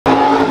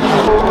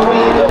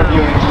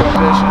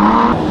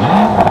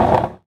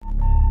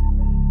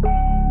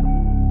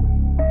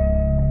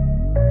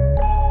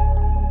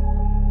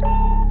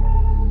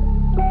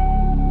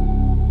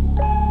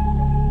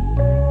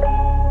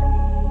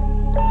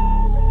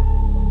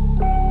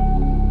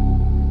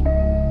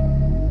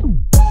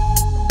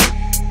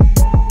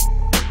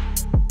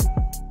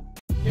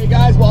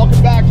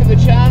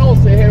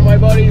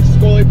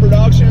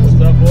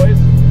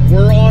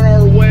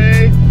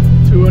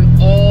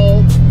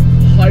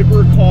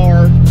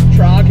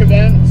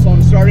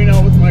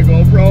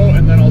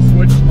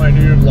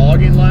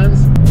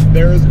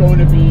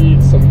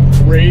some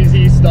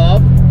crazy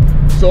stuff.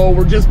 So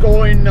we're just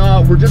going,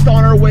 we're just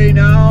on our way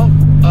now.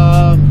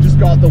 Just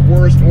got the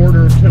worst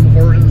order of Tim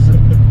Hortons.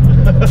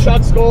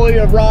 Chuck Scully,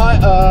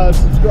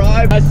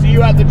 subscribe. I see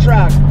you at the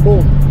track.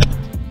 Boom.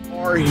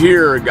 We're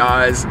here,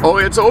 guys. Oh,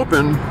 it's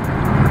open.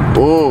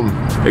 Boom.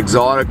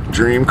 Exotic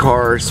dream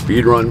car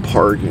speedrun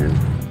parking.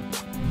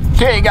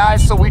 Okay,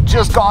 guys, so we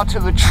just got to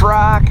the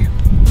track.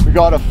 We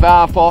got a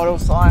FAF Auto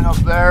sign up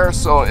there,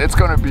 so it's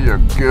gonna be a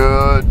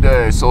good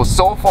day. So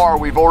far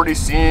we've already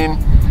seen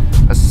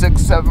a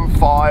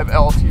 675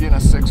 LT and a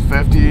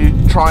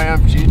 650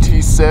 Triumph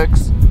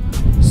GT6.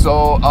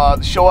 So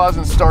the show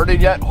hasn't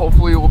started yet.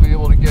 Hopefully we'll be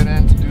able to get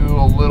in to do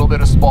a little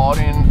bit of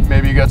spotting,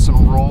 maybe get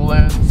some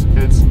roll-ins.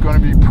 It's gonna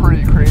be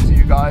pretty crazy,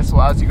 you guys.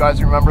 So as you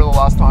guys remember, the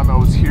last time I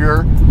was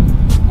here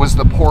was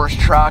the Porsche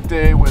track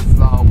day with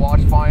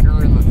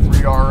Watchfinder and the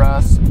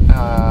 3RS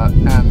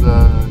and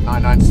the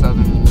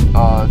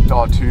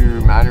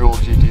 997.2 manual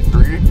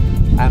GT3,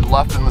 and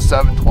left in the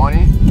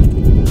 720.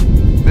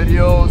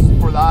 Videos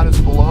for that is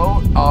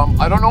below.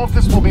 I don't know if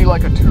this will be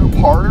like a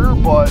two-parter,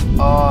 but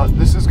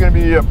this is going to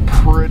be a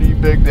pretty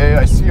big day.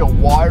 I see a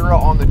Huayra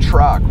on the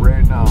track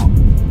right now.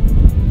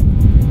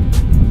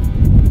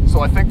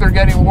 So I think they're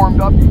getting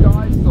warmed up, you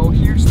guys. So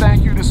huge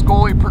thank you to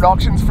Scully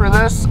Productions for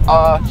this.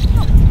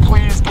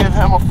 Please give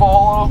him a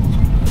follow.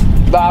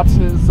 That's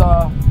his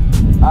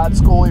at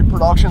Scully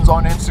Productions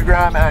on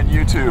Instagram and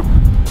YouTube.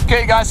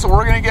 Okay, guys, so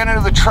we're gonna get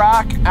into the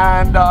track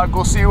and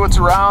go see what's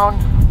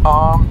around.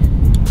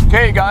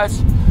 Okay,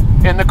 guys,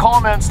 in the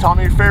comments, tell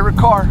me your favorite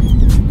car.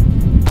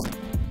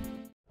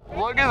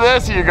 Look at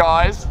this, you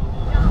guys.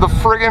 The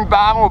friggin'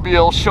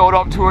 Batmobile showed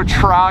up to a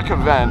track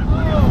event.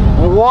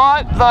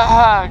 What the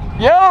heck?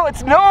 Yo,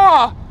 it's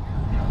Noah!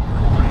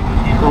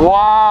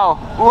 Wow,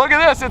 look at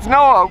this, it's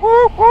Noah.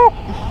 Whoop, whoop.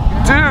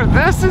 Dude,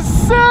 this is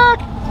sick!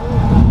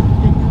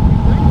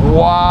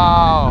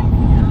 Wow.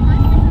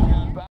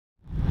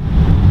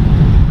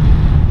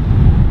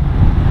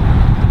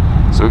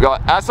 So we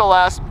got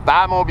SLS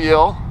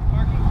Batmobile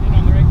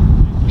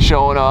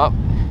showing up.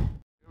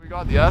 We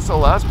got the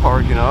SLS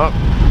parking up.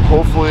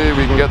 Hopefully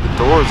we can get the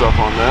doors up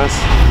on this.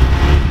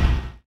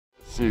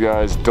 See,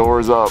 guys,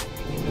 doors up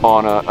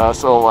on a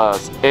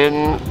SLS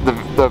in the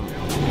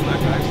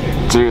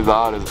dude,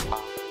 that is,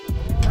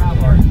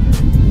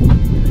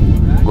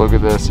 look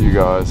at this, you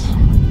guys.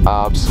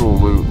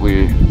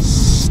 Absolutely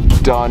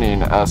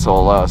stunning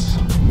SLS.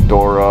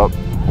 Door up.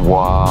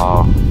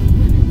 Wow.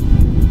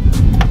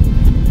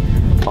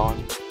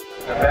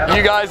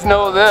 You guys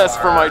know this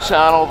from my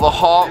channel, the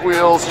Hot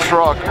Wheels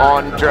truck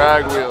on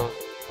drag wheels.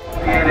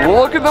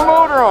 Look at the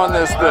motor on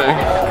this thing.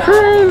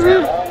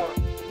 Crazy.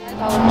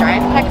 All the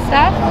drive tech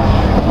stuff,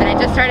 and I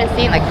just started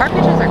seeing like car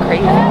pictures are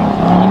crazy. You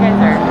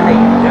guys are crazy.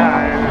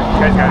 Yeah,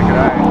 you guys got a good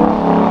eye.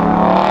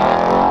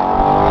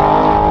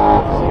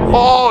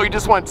 Oh, he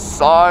just went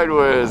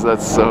sideways.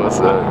 That's so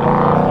sick.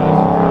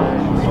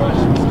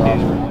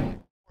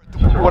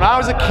 When I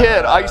was a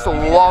kid, I used to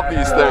love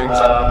these things.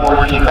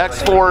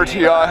 X4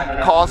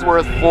 TI,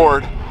 Cosworth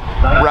Ford,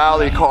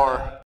 rally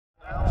car.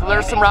 So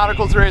there's some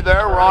radicals right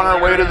there. We're on our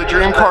way to the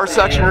dream car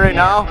section right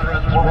now.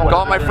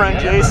 Got my friend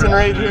Jason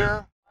right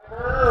here.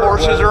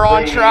 Porsches are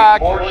on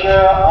track. Porsche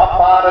up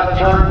out of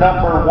turn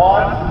number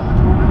 1.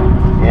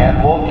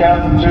 And we'll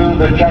come to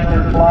the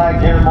checkered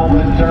flag here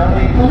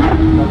momentarily.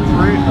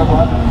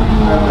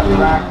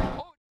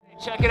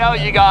 Check it out,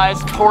 you guys.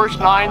 Porsche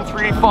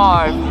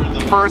 935.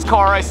 First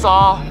car I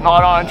saw,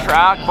 not on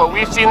track, but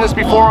we've seen this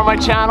before on my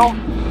channel.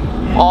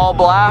 All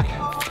black.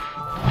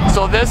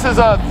 So this is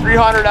a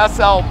 300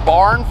 SL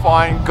barn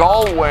find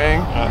gull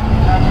wing.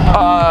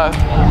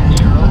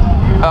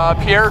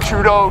 Pierre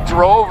Trudeau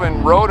drove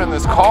and rode in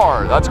this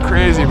car. That's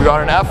crazy. We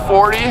got an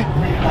F40.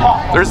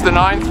 There's the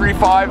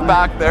 935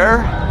 back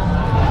there.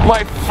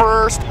 My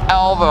first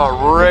Elva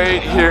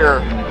right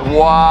here.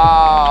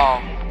 Wow.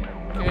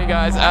 Okay,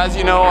 guys, as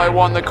you know, I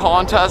won the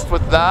contest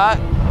with that.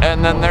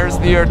 And then there's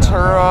the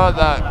Artura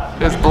that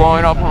is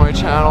blowing up on my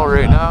channel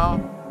right now.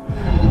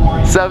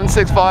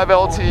 765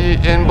 LT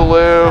in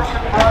blue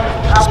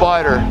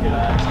Spider.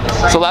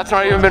 So that's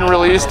not even been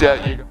released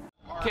yet.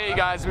 Okay,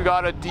 guys, we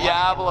got a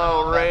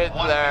Diablo right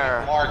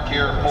there.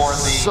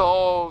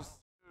 So,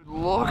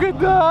 look at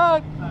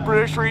that.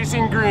 British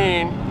Racing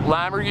Green,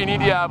 Lamborghini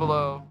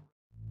Diablo.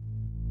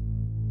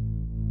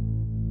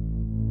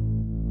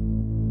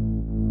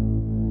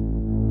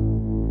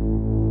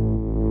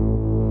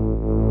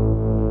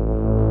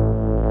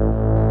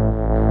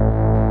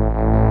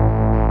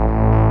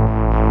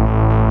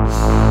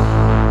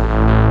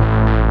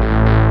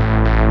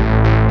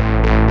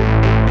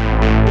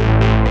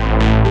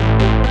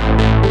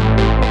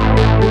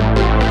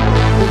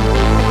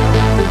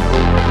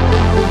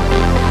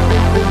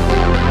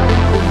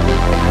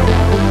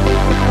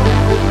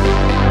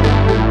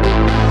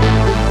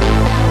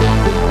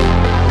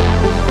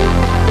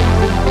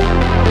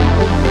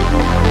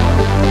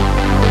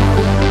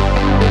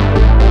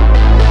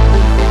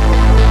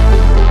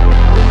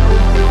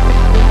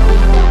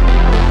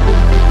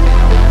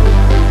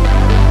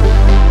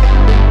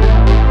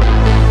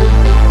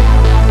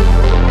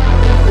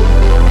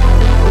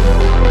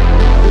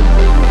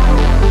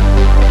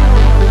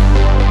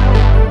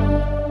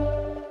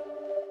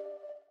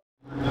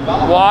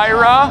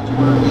 Huayra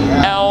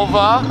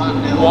Elva.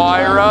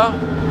 Huayra.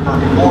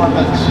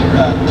 Performance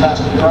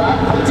test track.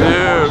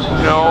 Dude,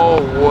 no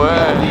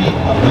way.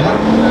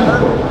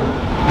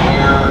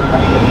 Here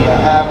we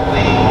have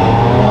the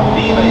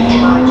Aviva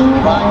Insurance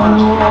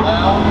Drivers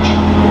Lounge.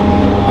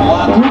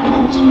 Lots of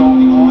things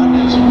going on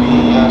as we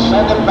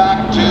send it back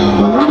to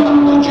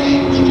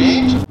James.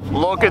 James?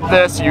 Look at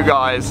this, you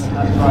guys.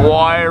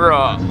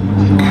 Huayra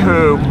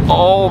coupe.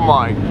 Oh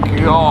my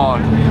god.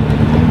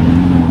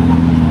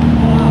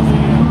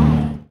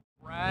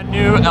 Brand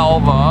new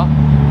Elva.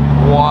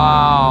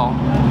 Wow.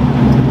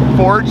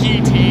 4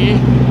 GT.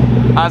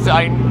 As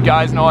I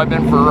guys know, I've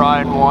been for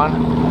riding one.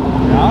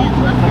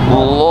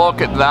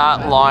 Look at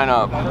that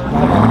lineup.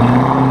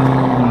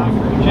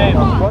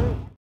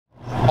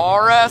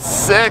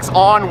 RS6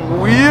 on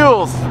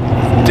wheels.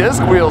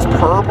 Disc wheels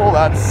purple,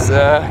 that's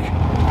sick.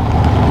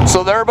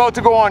 So they're about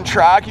to go on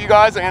track, you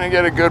guys. I'm gonna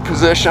get a good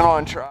position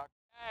on track.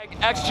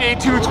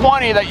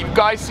 XJ220 that you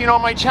guys seen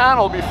on my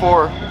channel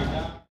before.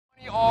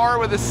 R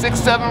with a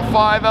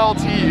 675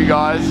 LT, you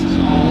guys.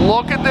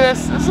 Look at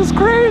this. This is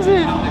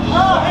crazy.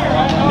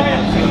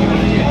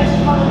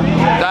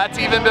 That's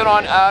even been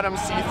on Adam's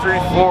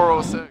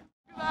C3406. Look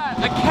at that.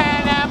 A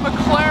Can-Am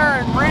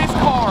McLaren race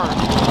car.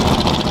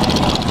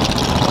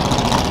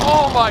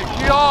 Oh my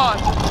god.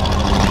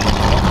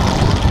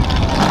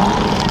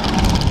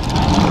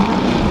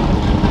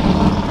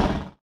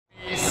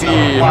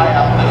 BC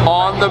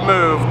on the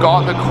move.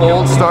 Got the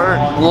cold start.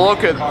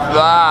 Look at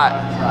that.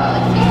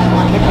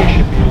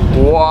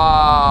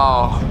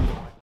 Wow.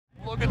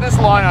 Look at this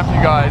lineup,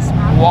 you guys.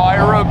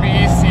 Huayra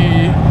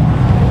BC,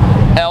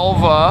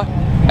 Elva,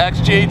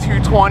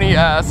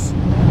 XJ220S,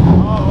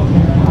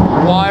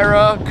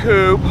 Huayra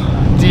Coupe,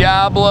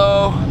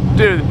 Diablo,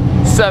 dude,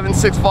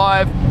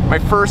 765, my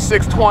first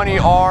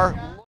 620R.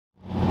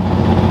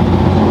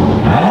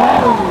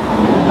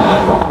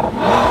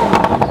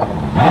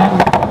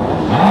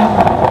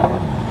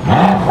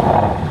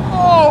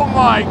 Oh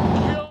my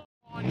god.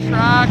 On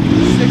track,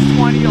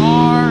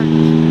 620R,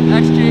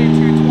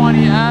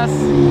 XJ220S.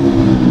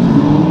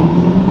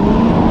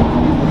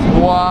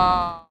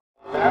 Wow.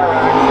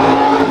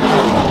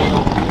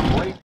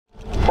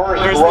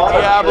 First There's run, the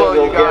Diablo,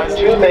 you guys.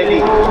 Two, maybe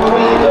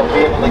three, they'll be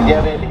able to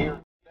get in here.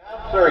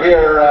 Are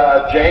here,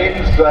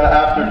 James,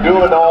 after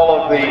doing all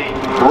of the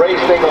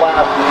racing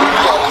last week.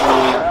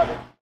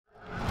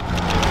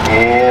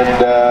 And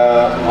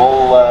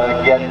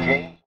we'll get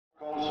James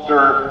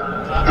Roadster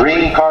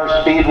Dream Car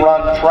Speed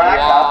Run Track.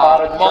 Wow. How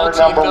about it,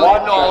 turn number one?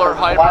 $multi-million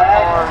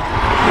hypercar.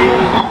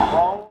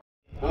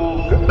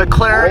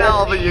 McLaren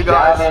Elva, you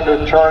guys. Down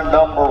into turn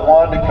number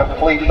one to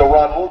complete the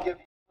run. We'll give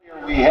you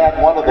here. We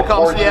had one of the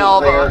forces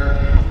there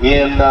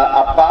in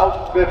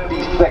about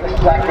 56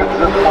 seconds.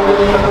 This one is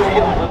going to be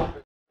a little bit.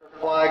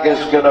 Flag is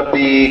going to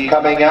be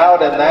coming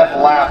out, and that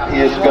lap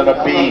is going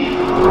to be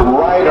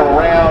right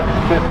around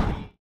 50.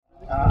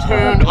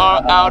 Tuned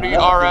Audi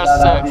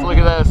RS6. Look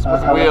at this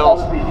with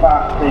wheels. They do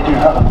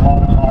have a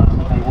lot of cars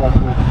that they work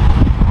with.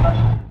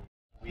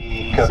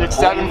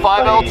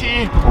 675 LT.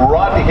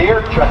 Run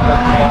here, check the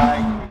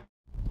flag.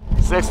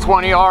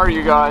 620R,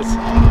 you guys.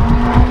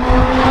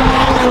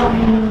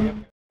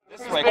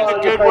 This has been the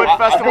Goodwood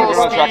Festival of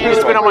Speed.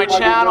 It's been on my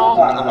channel.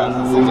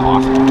 This is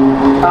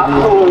awesome.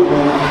 Absolutely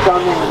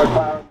stunning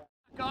McLaren.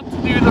 Got to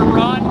do the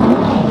run.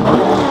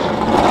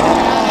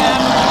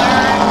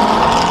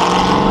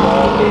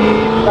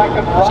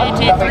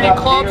 GT3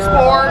 Club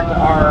Sport,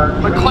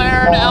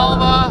 McLaren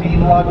Elva,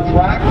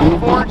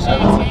 4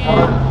 GT,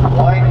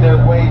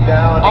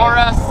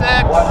 RS6,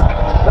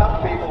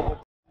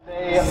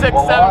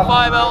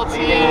 675 LT,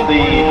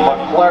 the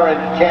McLaren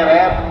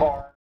Can-Am car.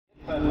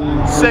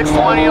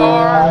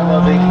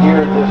 620R,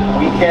 Here this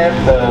weekend,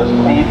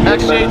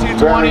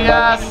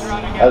 XJ220S.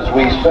 As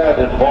we said,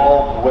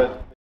 involved with.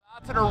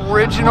 That's an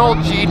original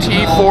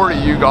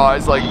GT40, you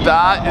guys. Like,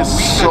 that is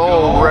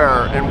so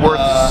rare and worth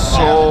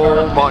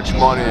so much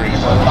money.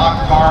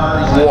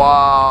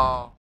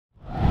 Wow.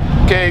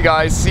 Okay,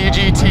 guys,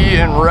 CGT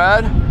in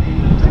red.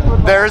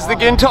 There's the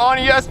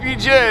Gintani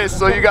SBJ,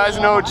 so you guys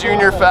know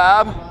Junior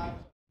Fab.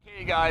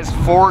 Okay, guys,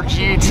 4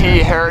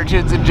 GT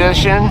Heritage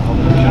Edition,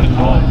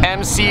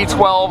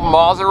 MC12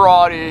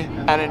 Maserati,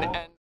 and an.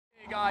 Hey,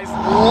 guys,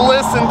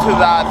 listen to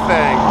that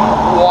thing.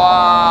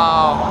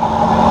 Wow.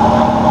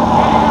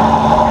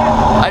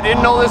 I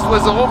didn't know this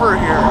was over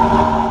here.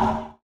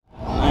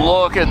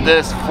 Look at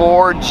this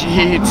 4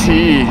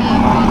 GT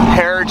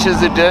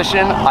Heritage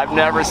Edition. I've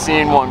never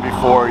seen one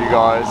before, you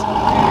guys.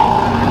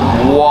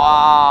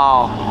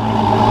 Wow.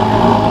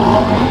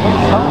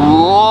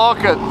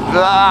 Look at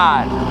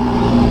that.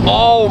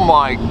 Oh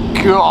my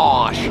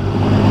gosh.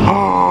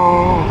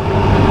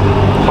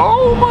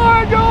 Oh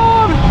my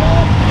god.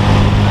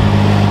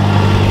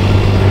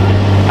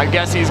 I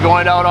guess he's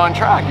going out on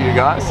track, you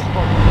guys.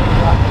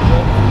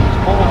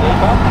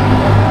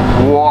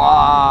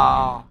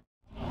 Wow.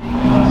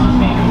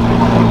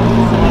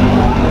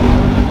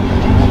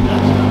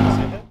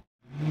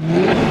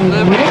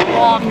 Living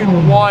rock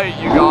and white,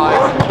 you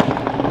guys.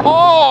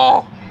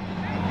 Oh!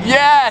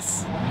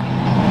 Yes!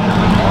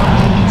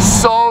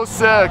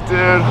 sick,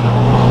 dude.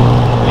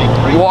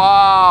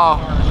 Wow.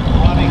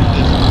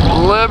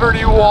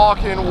 Liberty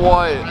Walk in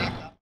white.